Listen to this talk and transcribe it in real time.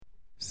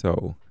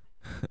So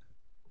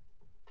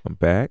I'm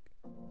back.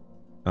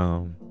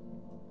 Um,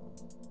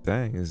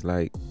 Dang, it's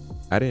like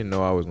I didn't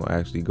know I was gonna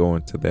actually go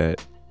into that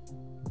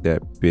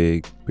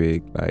big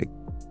like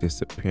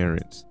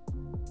disappearance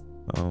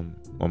on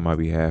my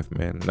behalf,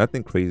 man.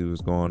 Nothing crazy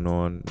was going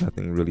on.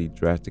 Nothing really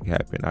drastic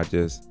happened. I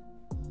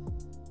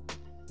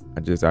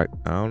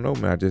don't know,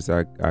 man.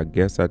 I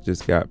guess I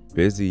just got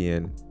busy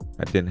and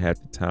I didn't have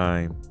the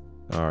time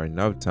or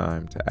enough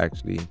time to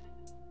actually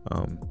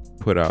um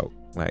put out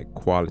like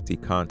quality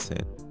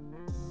content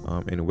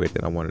in a way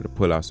that I wanted to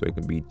pull out so it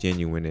can be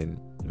genuine and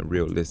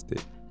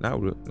realistic. Not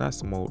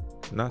so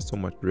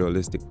much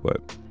realistic, but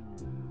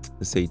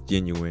let's say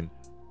genuine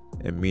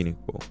and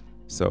meaningful.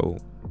 So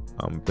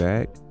I'm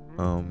back.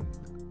 I'm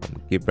gonna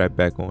get right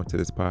back onto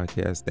this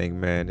podcast thing,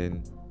 man,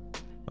 and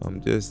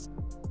I'm just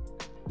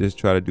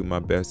try to do my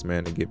best,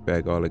 man, to get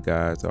back all the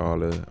guys, all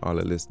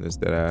the listeners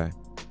that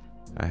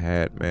I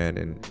had, man,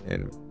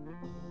 and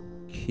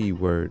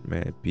keyword,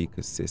 man, be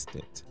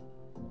consistent.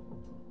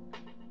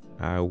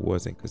 I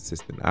wasn't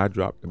consistent. I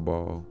dropped the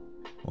ball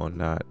on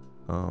not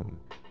um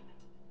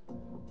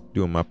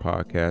doing my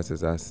podcast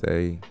as I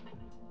say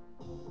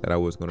that I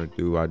was gonna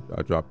do. I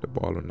dropped the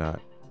ball on not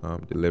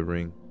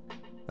delivering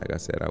like I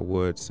said I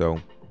would. So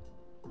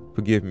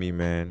forgive me,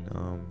 man.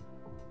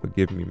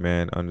 Forgive me,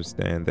 man.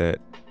 Understand that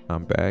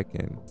I'm back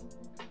and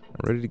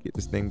I'm ready to get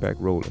this thing back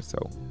rolling. So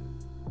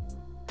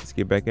let's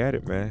get back at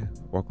it, man.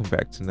 Welcome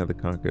back to another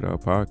Conquered Our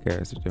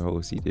podcast with your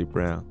host CJ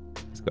Brown.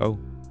 Let's go.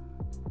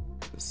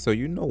 So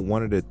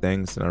one of the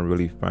things that I'm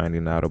really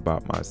finding out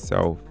about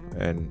myself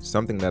and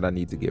something that I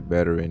need to get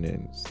better in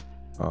is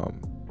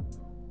um,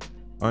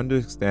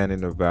 understanding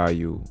the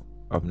value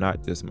of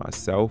not just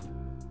myself,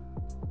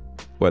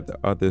 but the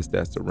others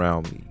that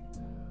surround me,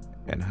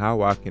 and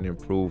how I can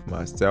improve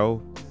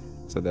myself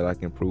so that I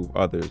can improve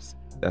others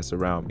that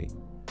surround me.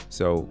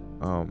 So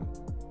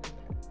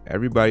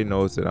everybody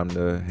knows that I'm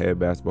the head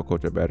basketball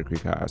coach at Battle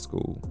Creek High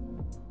School.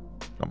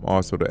 I'm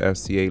also the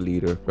FCA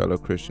leader, fellow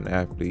Christian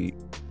athlete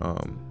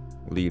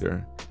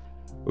leader.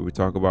 But we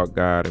talk about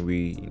God, and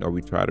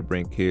we try to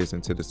bring kids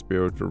into the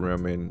spiritual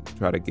realm and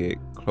try to get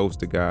close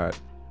to God.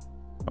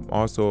 I'm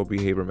also a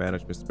behavior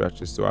management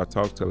specialist, so I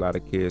talk to a lot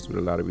of kids with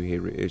a lot of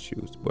behavioral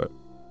issues. But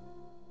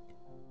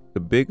the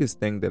biggest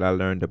thing that I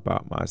learned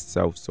about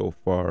myself so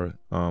far,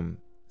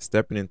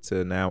 stepping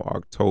into now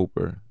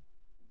October,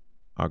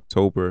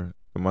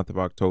 the month of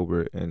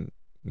October, and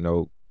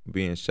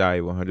being shy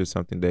of 100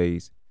 something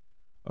days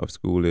of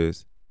school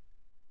is,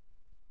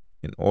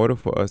 in order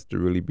for us to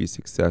really be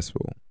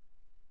successful,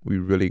 we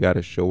really got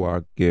to show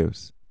our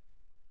gifts.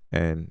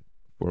 And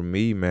for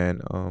me,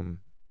 man,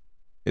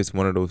 it's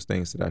one of those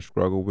things that I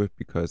struggle with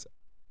because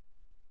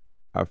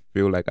I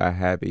feel like I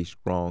have a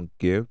strong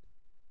gift,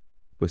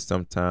 but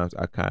sometimes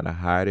I kind of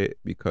hide it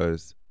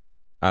because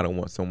I don't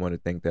want someone to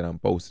think that I'm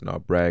boasting or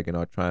bragging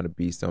or trying to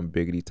be some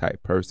biggity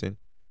type person.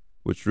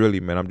 Which really,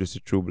 man, I'm just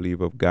a true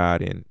believer of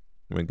God. And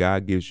when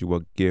God gives you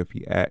a gift,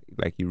 He act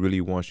like He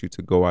really wants you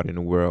to go out in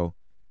the world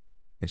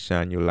and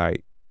shine your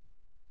light,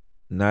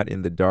 not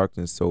in the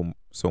darkness so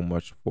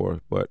much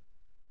for, but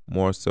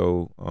more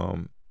so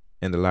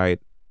in the light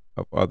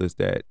of others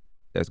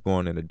that's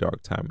going in a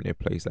dark time in their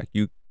place. Like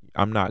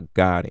I'm not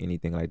God or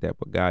anything like that,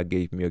 but God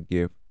gave me a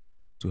gift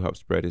to help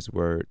spread His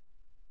word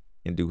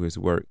and do His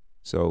work.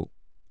 So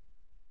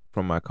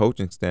from my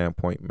coaching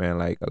standpoint, man,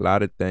 like a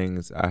lot of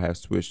things I have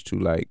switched to,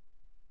 like,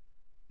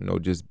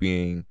 just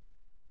being,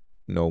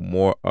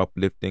 more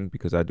uplifting,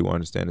 because I do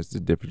understand it's a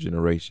different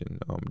generation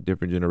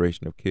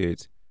of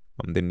kids.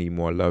 They need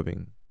more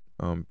loving.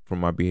 From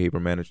my behavior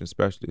management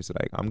specialist,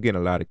 like I'm getting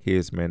a lot of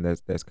kids, man,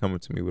 that's coming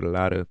to me with a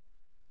lot of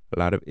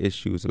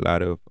issues, a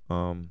lot of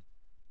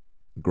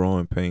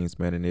growing pains,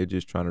 man, and they're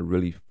just trying to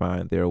really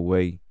find their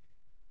way.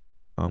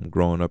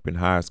 Growing up in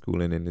high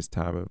school and in this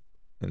time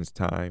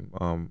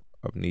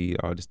of need,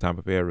 or this time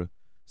of era.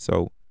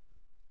 So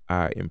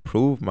I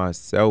improve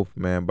myself,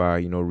 man, by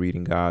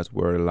reading God's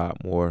word a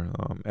lot more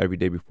every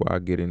day before I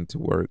get into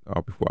work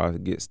or before I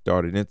get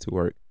started into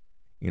work.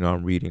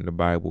 I'm reading the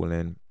Bible,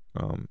 and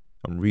I'm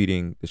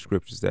reading the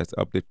scriptures that's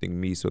uplifting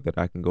me so that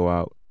I can go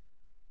out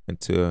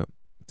into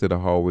to the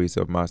hallways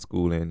of my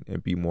school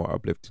and be more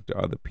uplifting to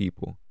other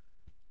people.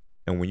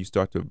 And when you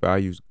start to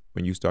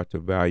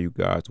value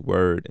God's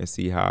word and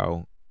see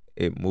how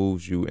it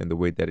moves you in the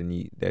way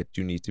that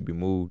you need to be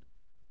moved,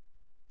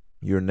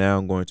 you're now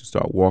going to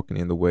start walking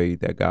in the way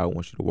that God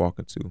wants you to walk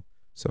into.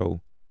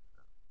 So,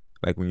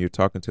 like when you're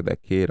talking to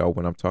that kid, or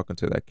when I'm talking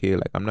to that kid,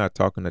 like I'm not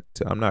talking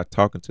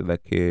to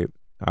that kid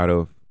out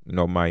of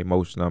my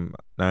emotion. I'm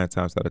 9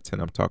 times out of 10,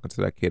 I'm talking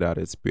to that kid out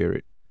of the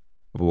spirit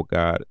of what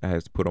God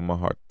has put on my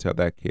heart to tell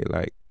that kid.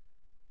 Like,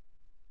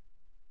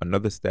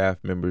 another staff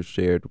member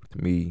shared with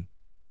me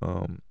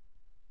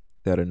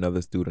that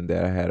another student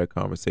that I had a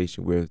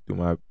conversation with through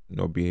my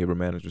behavior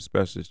manager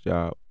specialist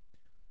job,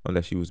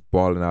 that she was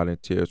bawling out in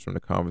tears from the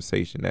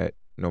conversation that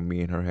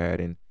me and her had.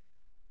 And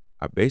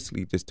I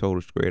basically just told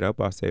her straight up.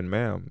 I said,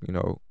 "Ma'am,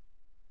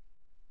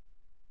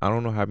 I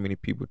don't know how many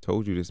people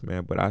told you this,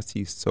 man, but I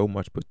see so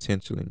much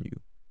potential in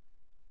you.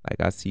 Like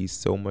I see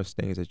so much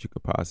things that you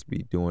could possibly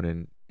be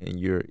doing, and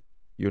you're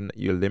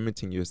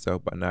limiting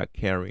yourself by not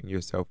carrying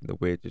yourself in the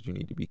way that you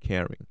need to be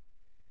carrying.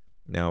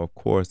 Now, of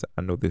course,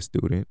 I know this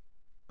student.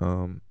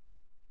 Um,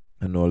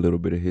 I know a little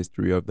bit of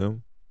history of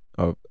them,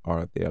 of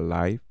or their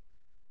life.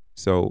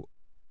 So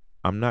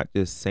I'm not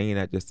just saying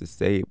that just to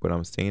say it, but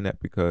I'm saying that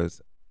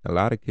because a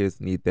lot of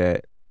kids need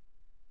that.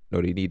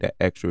 They need that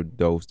extra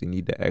dose. They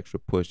need that extra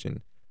push.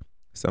 And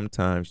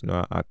sometimes,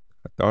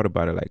 I thought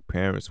about it like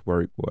parents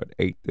work what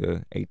 8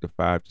 to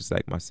 5, just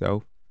like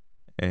myself,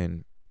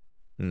 and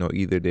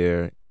either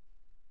they're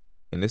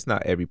and it's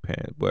not every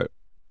parent, but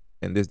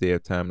in this day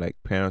of time, like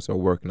parents are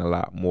working a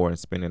lot more and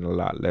spending a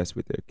lot less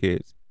with their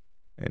kids,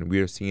 and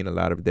we're seeing a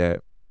lot of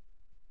that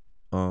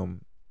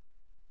um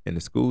in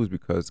the schools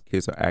because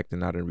kids are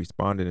acting out and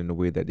responding in a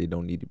way that they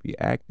don't need to be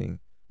acting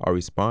or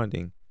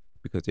responding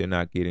because they're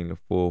not getting the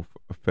full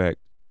effect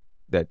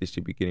that they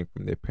should be getting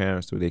from their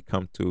parents. So they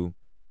come to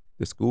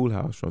the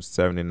schoolhouse from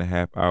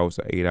 7.5 hours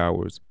or 8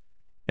 hours,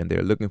 and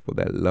they're looking for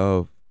that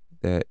love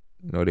that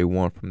they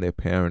want from their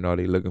parent, or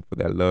they're looking for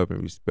that love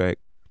and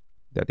respect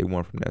that they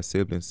want from their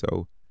siblings.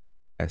 So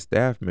as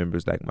staff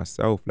members like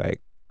myself,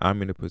 like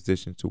I'm in a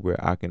position to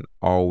where I can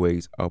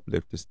always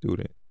uplift the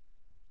student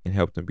and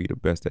help them be the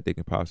best that they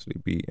can possibly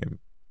be, and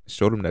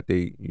show them that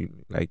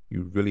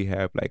you really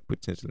have like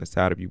potential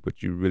inside of you,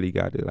 but you really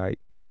got to like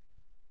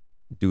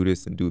do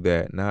this and do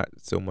that, not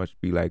so much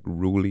be like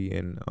ruly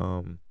and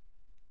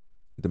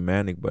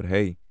demanding, but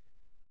hey,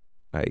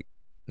 like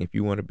if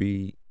you want to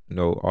be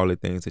all the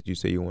things that you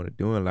say you want to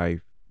do in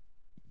life,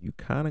 you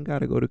kind of got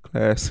to go to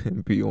class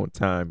and be on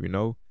time,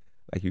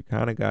 like you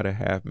kind of got to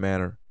have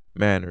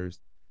manners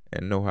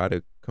and know how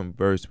to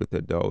converse with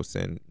adults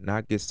and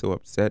not get so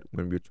upset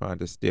when we're trying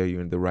to steer you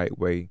in the right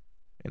way,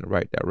 in the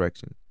right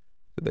direction,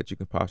 so that you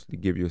can possibly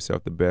give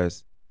yourself the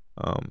best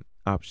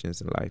options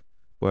in life.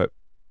 But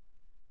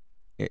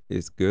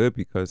it's good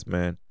because,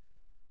 man,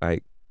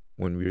 like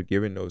when we're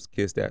giving those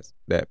kids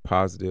that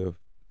positive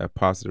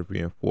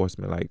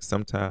reinforcement, like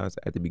sometimes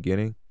at the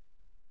beginning,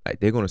 like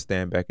they're gonna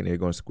stand back and they're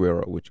gonna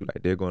square up with you.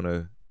 Like they're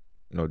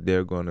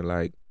gonna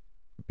like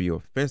be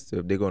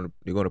offensive. They're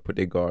gonna put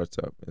their guards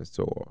up and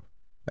so on.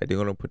 Like they're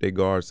gonna put their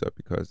guards up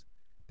because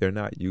they're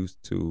not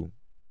used to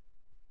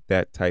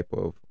that type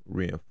of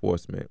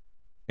reinforcement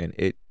and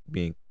it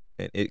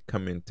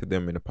coming to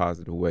them in a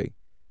positive way.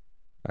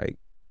 Like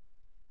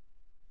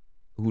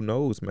who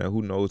knows, man?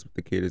 Who knows what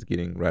the kid is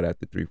getting right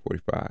after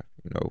 3:45?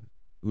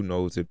 Who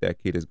knows if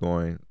that kid is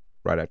going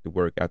right after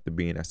work after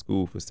being at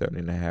school for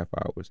 7.5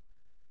 hours.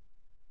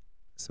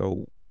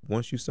 So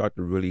once you start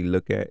to really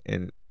look at,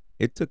 and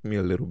it took me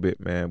a little bit,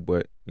 man,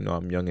 but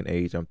I'm young in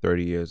age. I'm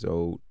 30 years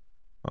old.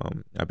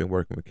 I've been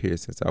working with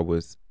kids since I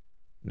was,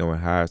 in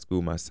high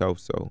school myself.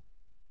 So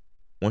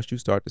once you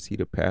start to see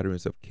the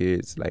patterns of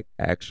kids, like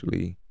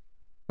actually,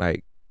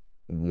 like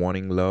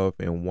wanting love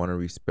and wanting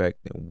respect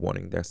and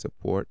wanting that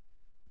support,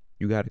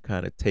 you got to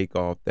kind of take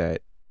off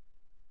that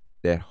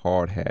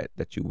hard hat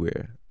that you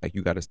wear. Like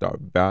you got to start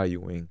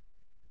valuing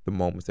the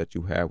moments that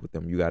you have with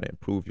them. You got to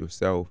improve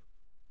yourself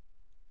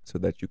so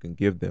that you can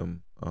give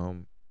them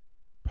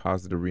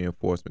positive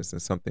reinforcements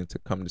and something to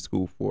come to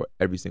school for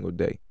every single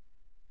day.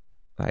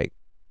 Like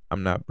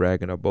I'm not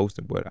bragging or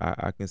boasting, but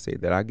I can say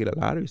that I get a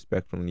lot of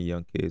respect from the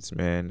young kids,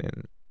 man.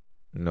 And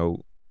you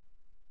know,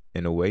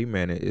 in a way,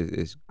 man,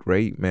 it's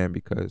great, man,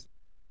 because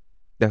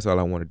that's all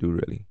I want to do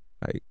really.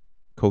 Like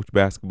coach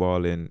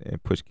basketball and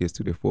push kids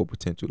to their full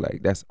potential.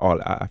 Like that's all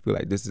I feel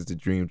like this is the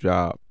dream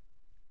job.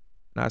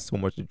 Not so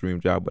much a dream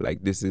job, but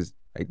like this is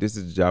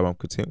the job I'm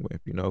content with.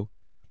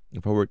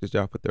 If I work this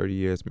job for 30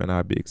 years, man,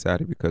 I'd be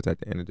excited because at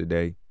the end of the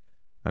day,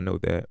 I know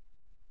that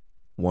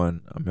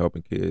one, I'm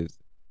helping kids,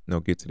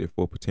 get to their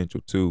full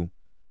potential. Two,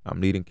 I'm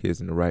leading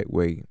kids in the right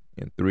way.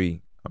 And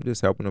three, I'm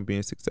just helping them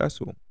being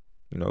successful,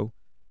 you know?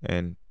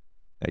 And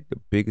like the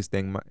biggest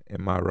thing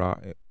in my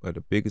or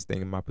the biggest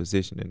thing in my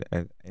position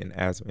and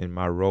as in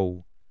my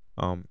role,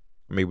 I'm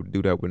able to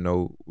do that with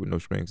no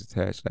strings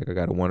attached. Like I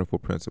got a wonderful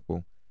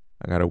principal,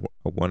 I got a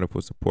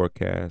wonderful support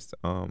cast,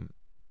 and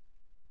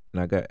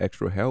I got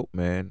extra help,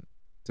 man,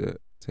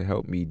 to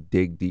help me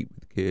dig deep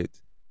with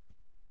kids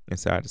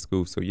inside the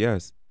school. So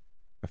yes,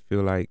 I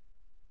feel like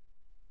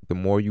the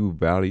more you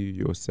value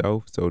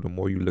yourself, so the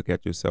more you look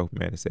at yourself,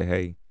 man, and say,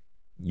 hey,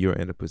 you're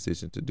in a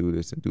position to do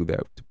this and do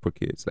that for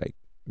kids. Like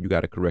you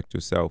got to correct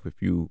yourself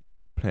if you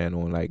plan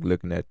on like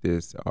looking at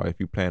this, or if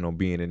you plan on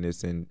being in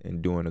this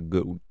and doing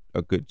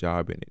a good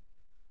job in it.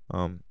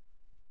 Um,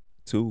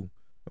 Two,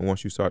 and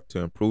once you start to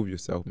improve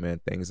yourself,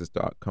 man, things will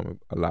start coming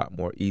a lot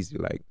more easy.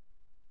 Like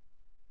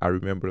I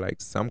remember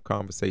like some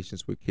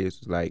conversations with kids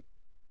was like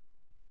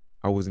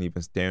I wasn't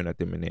even staring at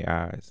them in their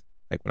eyes.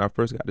 Like when I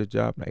first got the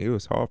job, like it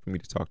was hard for me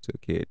to talk to a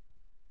kid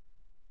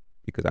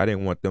because I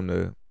didn't want them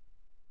to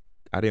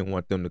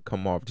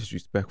come off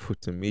disrespectful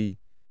to me,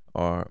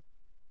 or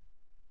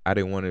I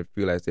didn't want to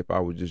feel as if I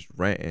was just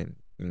ranting.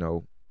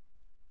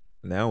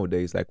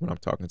 Nowadays, like when I'm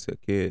talking to a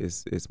kid,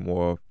 it's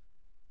more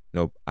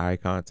of, eye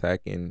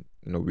contact, and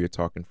we're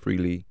talking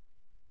freely,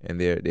 and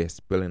they're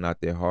spilling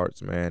out their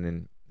hearts, man,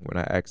 and when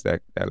I asked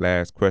that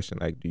last question,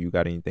 like, do you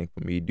got anything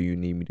for me? Do you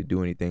need me to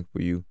do anything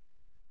for you?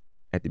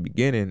 At the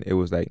beginning, it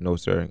was like, no,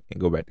 sir, and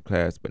go back to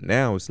class. But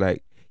now it's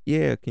like,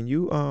 yeah, can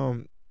you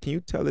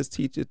tell this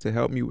teacher to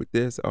help me with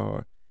this?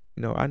 Or,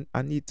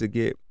 I need to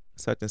get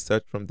such and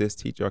such from this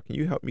teacher. Or can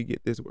you help me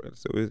get this word?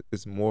 So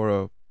it's more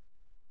of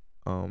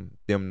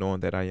them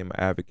knowing that I am an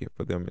advocate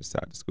for them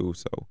inside the school.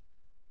 So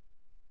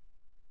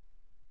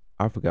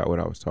I forgot what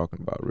I was talking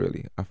about,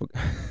 really. I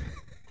forgot.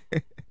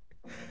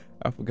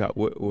 I forgot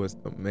what was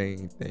the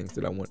main things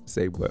that I wanted to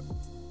say, but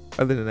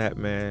other than that,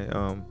 man,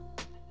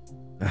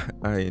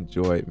 I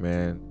enjoy it,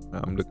 man.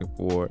 I'm looking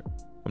forward.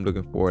 I'm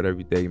looking forward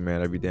every day,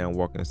 man. Every day I'm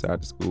walking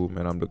inside the school,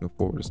 man. I'm looking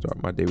forward to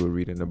start my day with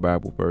reading the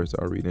Bible verse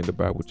or reading the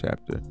Bible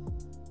chapter,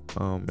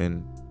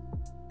 and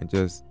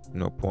just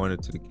pouring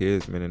into the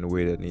kids, man, in a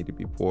way that need to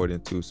be poured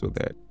into, so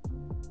that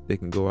they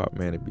can go out,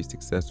 man, and be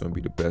successful and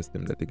be the best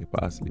them that they can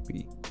possibly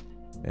be.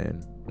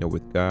 And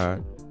with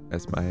God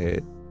as my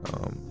head,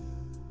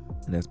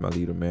 and that's my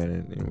leader, man,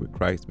 and with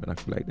Christ, man,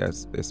 I feel like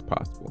that's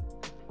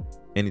possible.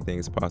 Anything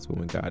is possible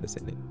when God is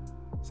in it.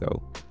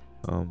 So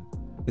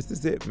this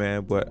is it,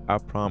 man. But I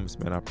promise,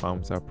 man,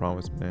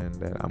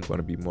 that I'm going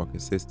to be more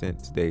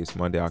consistent. Today is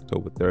Monday,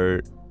 October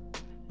 3rd,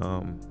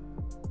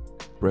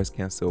 Breast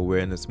Cancer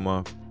Awareness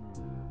Month.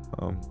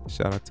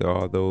 Shout out to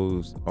all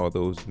those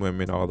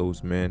women, all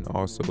those men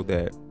also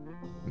that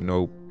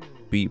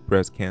beat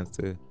breast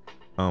cancer.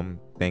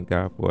 Thank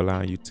God for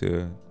allowing you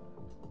to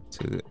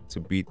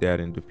beat that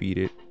and defeat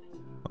it.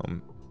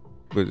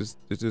 But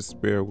just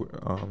spread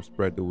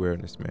the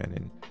awareness,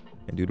 man,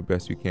 and do the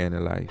best you can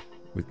in life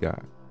with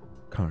God.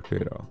 Conquer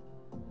it all.